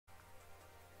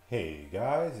Hey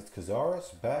guys, it's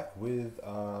Kazaris back with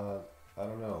I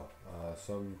don't know,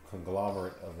 some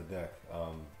conglomerate of a deck.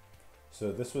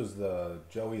 So this was the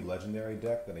Joey Legendary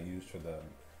deck that I used for the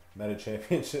Meta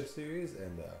Championship series,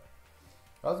 and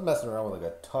I was messing around with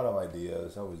like a ton of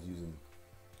ideas. I was using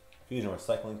Fusion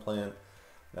Recycling Plant,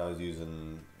 and I was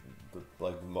using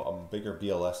a bigger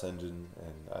BLS engine,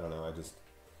 and I don't know.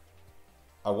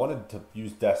 I wanted to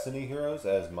use Destiny Heroes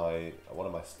as my one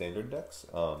of my standard decks.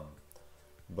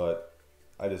 But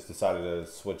I just decided to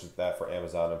switch that for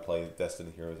Amazon and play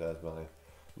Destiny Heroes as my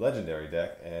legendary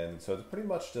deck. And so it's pretty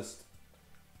much just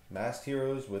Masked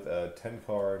Heroes with a 10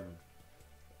 card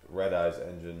Red Eyes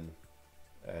engine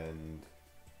and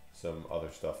some other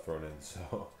stuff thrown in.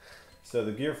 So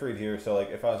the Gear Freed here, so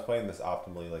like if I was playing this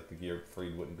optimally, like the Gear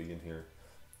Freed wouldn't be in here.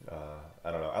 I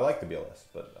don't know. I like the BLS,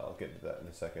 but I'll get into that in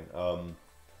a second.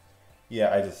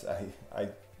 Yeah, I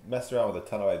messed around with a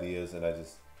ton of ideas, and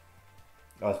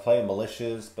I was playing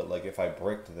Malicious, but like if I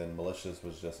bricked, then Malicious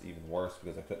was just even worse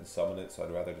because I couldn't summon it. So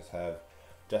I'd rather just have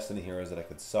Destiny Heroes that I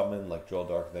could summon, like Duel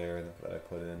Dark there that I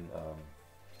put in.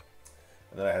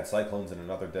 And then I had Cyclones in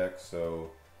another deck, so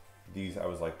these I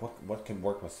was like, what can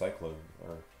work with Cyclone,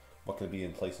 or what can be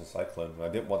in place of Cyclone? And I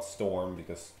didn't want Storm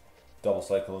because double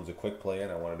Cyclone's a quick play,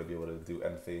 and I wanted to be able to do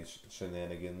end phase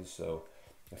shenanigans. So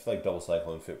I feel like double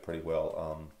Cyclone fit pretty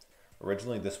well.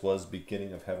 Originally, this was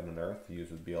Beginning of Heaven and Earth to use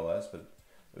with BLS, but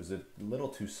it was a little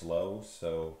too slow,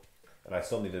 and I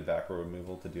still needed back row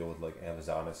removal to deal with like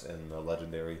Amazonas and the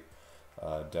legendary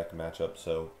deck matchup.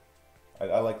 So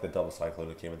I like the double Cyclone.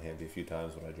 It came in handy a few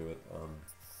times when I drew it.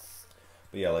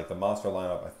 But yeah, like the monster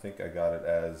lineup, I think I got it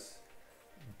as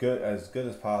good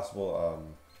as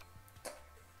possible.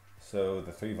 So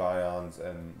the 3 Vions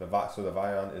and the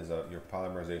Vion is your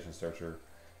polymerization searcher,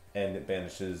 and it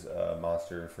banishes a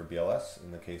monster for BLS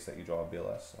in the case that you draw a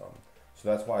BLS. So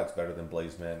that's why it's better than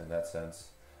Blazeman in that sense.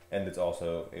 And it's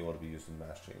also able to be used in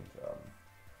Mass Change.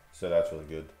 So that's really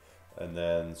good. And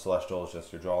then Celestial is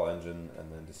just your draw engine,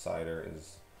 and then Decider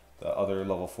is the other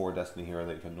level 4 Destiny hero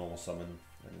that you can normal summon,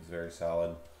 and is very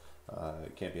solid.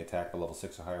 It can't be attacked by level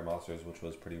 6 or higher monsters, which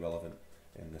was pretty relevant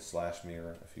in the Slash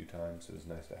Mirror a few times. It was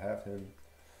nice to have him.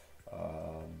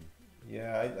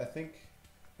 Yeah, I think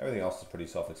everything else is pretty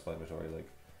self-explanatory. Like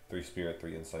 3 Spirit,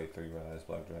 3 Insight, 3 Red Eyes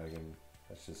Black Dragon.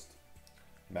 That's just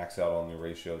max out on the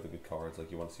ratio of the good cards. Like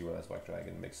you want to see Red Eyes Black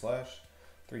Dragon, make Slash,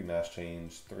 3 Mass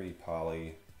Change, 3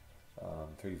 Poly,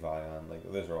 3 Vion. Like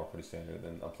those are all pretty standard.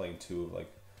 And I'm playing 2 of like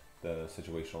the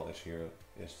situational ish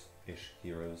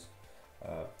heroes.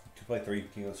 To play 3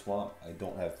 King of the Swamp, I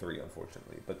don't have 3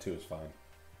 unfortunately, but 2 is fine.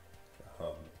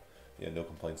 Yeah, no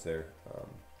complaints there.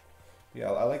 Yeah,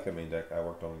 I like the main deck. I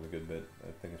worked on it a good bit.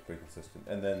 I think it's pretty consistent.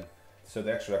 And then, so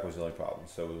the extra deck was the only problem.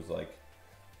 So it was like,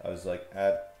 I was like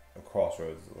at a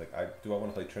crossroads. Like, do I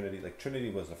want to play Trinity? Like Trinity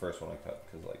was the first one I cut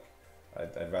because like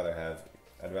I'd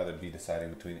rather be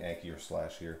deciding between Anki or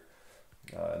Slash here.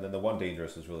 And then the one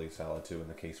Dangerous was really solid too. In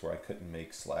the case where I couldn't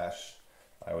make Slash,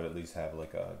 I would at least have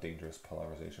like a Dangerous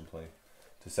polarization play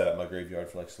to set up my graveyard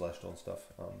for like Celestial and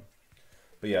stuff.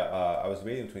 But yeah, I was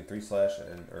debating between 3 Slash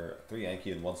or 3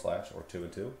 Anki and 1 Slash, or 2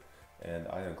 and 2. And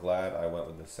I am glad I went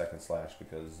with the second Slash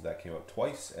because that came up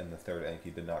twice, and the third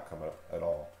Anki did not come up at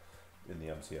all in the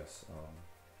MCS.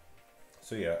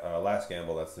 So yeah, last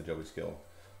gamble, that's the Joey skill.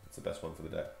 It's the best one for the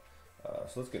deck.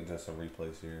 So let's get into some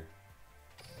replays here.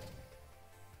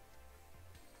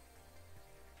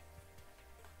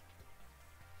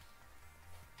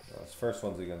 This first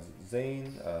one's against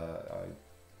Zane. I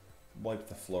wiped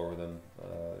the floor with him.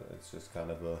 It's just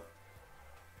kind of a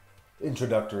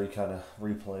introductory kind of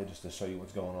replay just to show you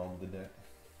what's going on with the deck.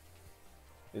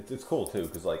 It's cool too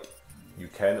because like you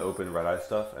can open Red Eye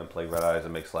stuff and play Red Eyes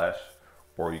and make Slash,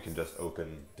 or you can just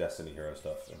open Destiny Hero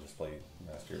stuff and just play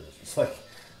Master Heroes. It's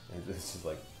just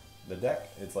like the deck.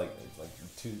 It's like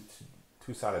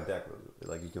two-sided deck.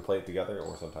 Like you can play it together,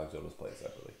 or sometimes you'll just play it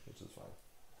separately, which is fine.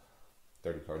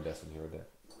 30 card Destiny Hero deck.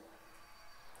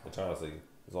 Which honestly,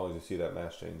 as long as you see that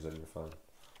Mass Change, then you're fine.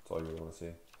 That's all you really want to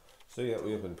see. So yeah,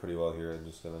 we opened pretty well here. I'm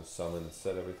just gonna summon and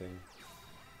set everything.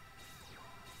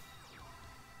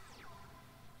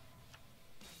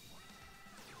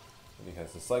 And he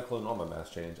has the Cyclone on my Mass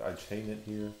Change. I chain it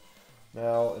here.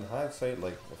 Now, in hindsight,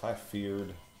 like if I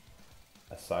feared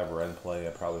a Cyber End play,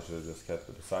 I probably should have just kept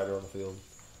the Decider on the field.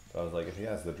 But I was like, if he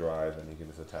has the drive, then he can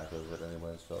just attack over it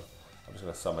anyway. So I'm just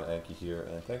gonna summon Anki here,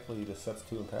 and thankfully he just sets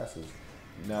 2 and passes.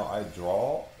 Now I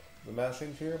draw the Mass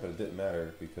Change here, but it didn't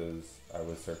matter because I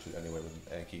was searching anyway with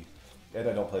Anki, and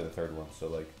I don't play the third one. So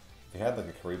like, if he had like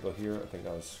a Kariba here, I think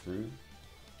I was screwed.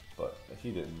 But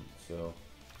he didn't, so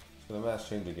the Mass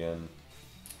Change again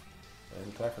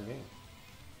and attack for game.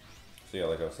 So yeah,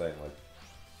 like I was saying,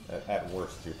 like at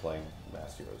worst you're playing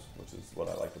Mass Heroes, which is what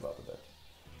I liked about the deck.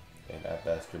 And at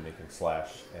best you're making Slash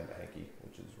and Anki,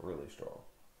 which is really strong.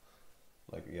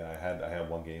 Like yeah, I had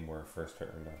one game where first turn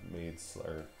I made,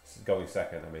 or going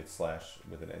second, I made Slash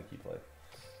with an Anki play.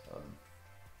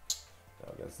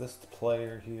 Now against this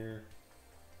player here,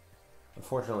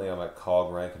 unfortunately I'm at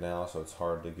COG rank now, so it's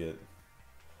hard to get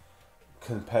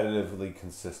competitively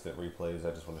consistent replays.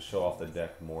 I just want to show off the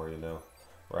deck more, you know,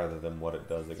 rather than what it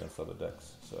does against other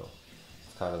decks. So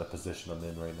it's kind of the position I'm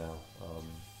in right now.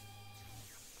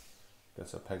 Got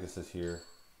some Pegasus here.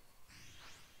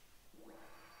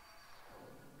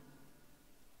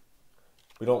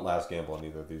 We don't last gamble on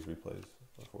either of these replays,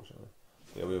 unfortunately.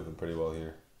 Yeah, we opened pretty well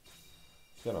here.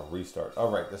 He's gonna restart. Oh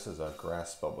right, this is a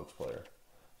Grass Spellbooks player.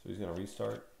 So he's gonna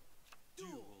restart.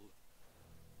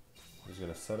 He's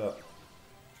gonna set up.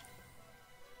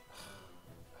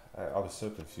 I was so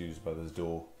confused by this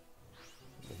duel.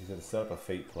 He's gonna set up a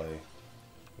Fate play.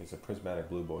 He's a Prismatic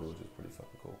Blue Boy, which is pretty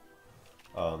fucking cool.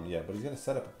 Yeah, but he's gonna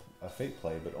set up a Fate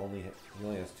play, but he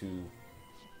only has 2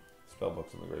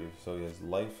 Spellbooks in the grave. So he has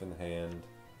Life in hand,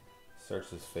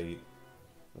 searches Fate,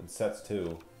 and sets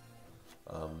 2.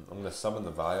 I'm gonna summon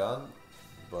the Vion,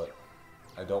 but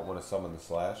I don't want to summon the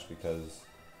Slash because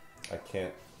I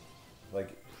can't.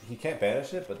 Like he can't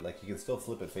banish it, but like he can still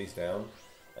flip it face down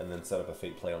and then set up a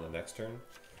Fate play on the next turn.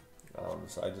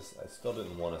 So I still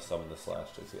didn't want to summon the Slash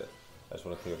just yet. I just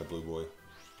want to clear the Blue Boy.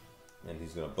 And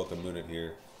he's going to book a Moon it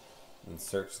here and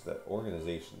search the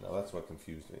Organization. Now that's what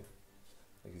confused me.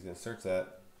 Like he's going to search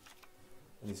that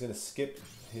and he's going to skip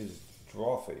his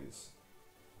draw phase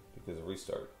because of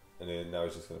restart. And then now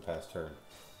he's just going to pass turn.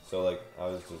 So like I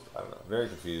was just, I don't know, very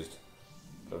confused.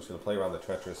 So I'm just going to play around the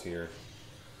Treacherous here.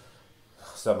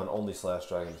 Summon only Slash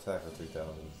Dragon, attack for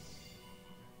 3,000.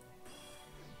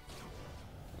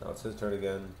 Now it's his turn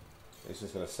again. He's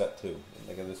just going to set 2. And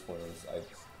like at this point, I have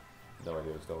no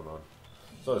idea what's going on.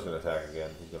 So I'm just going to attack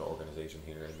again. He's going to Organization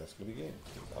here, and that's going to be game.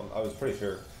 I was pretty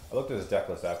sure. I looked at his deck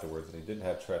list afterwards, and he didn't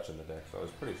have Tretch in the deck, so I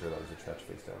was pretty sure that was a Tretch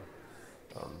face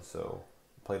down. So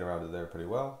played around it there pretty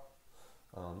well.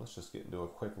 Let's just get into a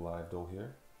quick live duel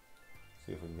here.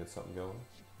 See if we can get something going.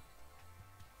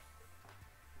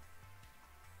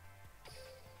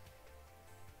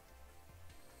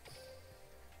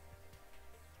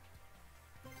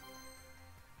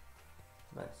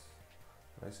 Nice.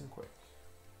 Nice and quick.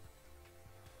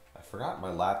 I forgot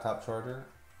my laptop charger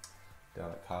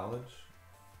down at college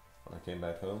when I came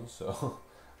back home, so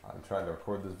I'm trying to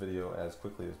record this video as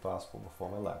quickly as possible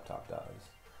before my laptop dies.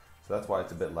 So that's why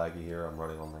it's a bit laggy here. I'm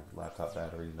running on my laptop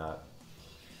battery,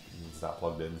 it's not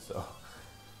plugged in, so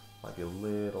might be a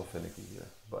little finicky here,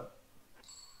 but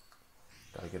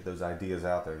gotta get those ideas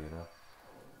out there, you know.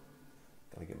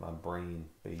 Gotta get my brain,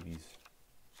 babies.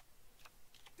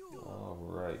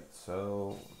 Alright,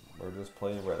 so we're just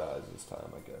playing Red Eyes this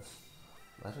time, I guess.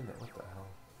 Imagine that, what the hell?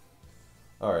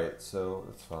 Alright, so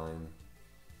that's fine.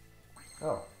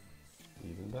 Oh,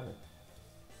 even better.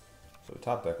 So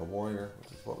top deck a Warrior,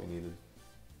 which is what we needed.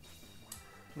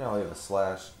 Now we have a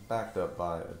Slash backed up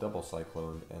by a double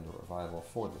Cyclone and a Revival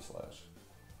for the Slash.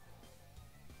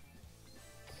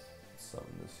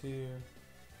 Summon this here.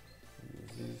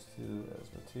 Use these 2 as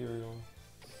material.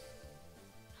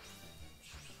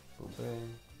 Boom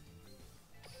bang.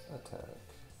 Attack.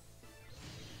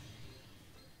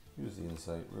 Use the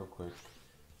Insight real quick.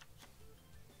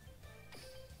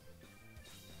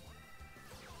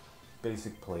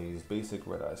 Basic plays, basic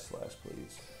Red Eye Slash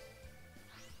plays.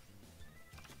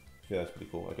 Yeah, that's pretty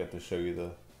cool. I got to show you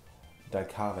the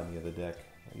dichotomy of the deck.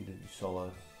 You saw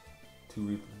a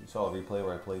replay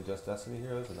where I played just Destiny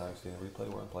Heroes, and now I've seen a replay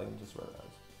where I'm playing just Red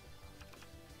Eyes.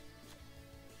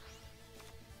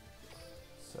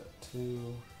 Set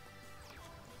 2.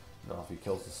 Now if he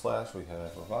kills the Slash, we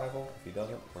have Revival. If he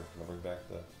doesn't, we're going to bring back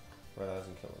the Red Eyes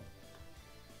and kill him.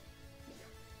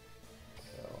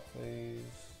 Now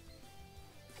phase.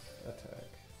 Attack.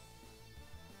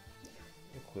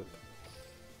 Equip.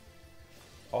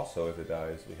 Also, if it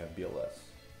dies, we have BLS.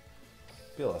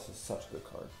 BLS is such a good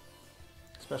card,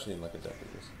 especially in like a deck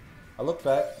like this. I look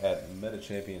back at Meta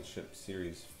Championship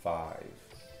Series 5.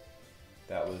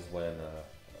 That was when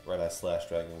Red Eye Slash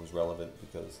Dragon was relevant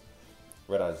because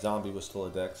Red Eye Zombie was still a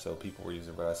deck, so people were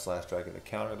using Red Eye Slash Dragon to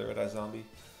counter the Red Eye Zombie.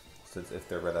 Since if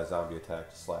their Red Eye Zombie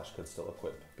attacked, Slash could still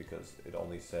equip because it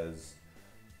only says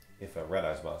if a Red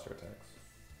Eye's monster attacks.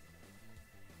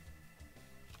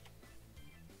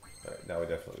 Alright, now we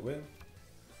definitely win.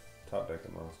 Top deck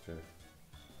the monster.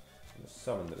 I'm going to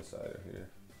summon the Decider here.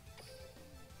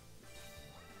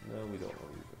 No, we don't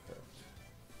want to use effect.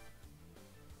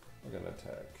 We're going to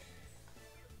attack.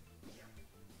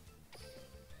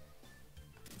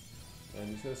 and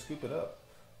he's going to scoop it up.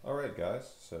 Alright guys,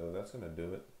 so that's going to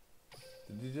do it.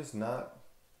 Did you just not,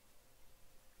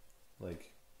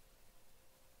 like,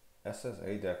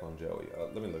 SSA deck on Joey?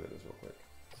 Let me look at this real quick.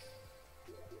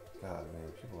 God,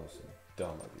 man, people are so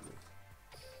dumb ideas.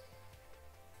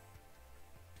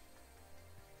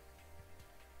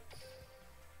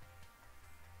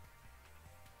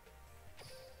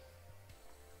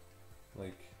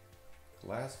 Like,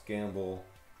 last gamble.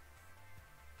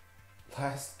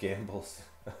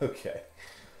 Okay.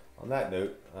 On that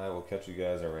note, I will catch you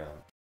guys around.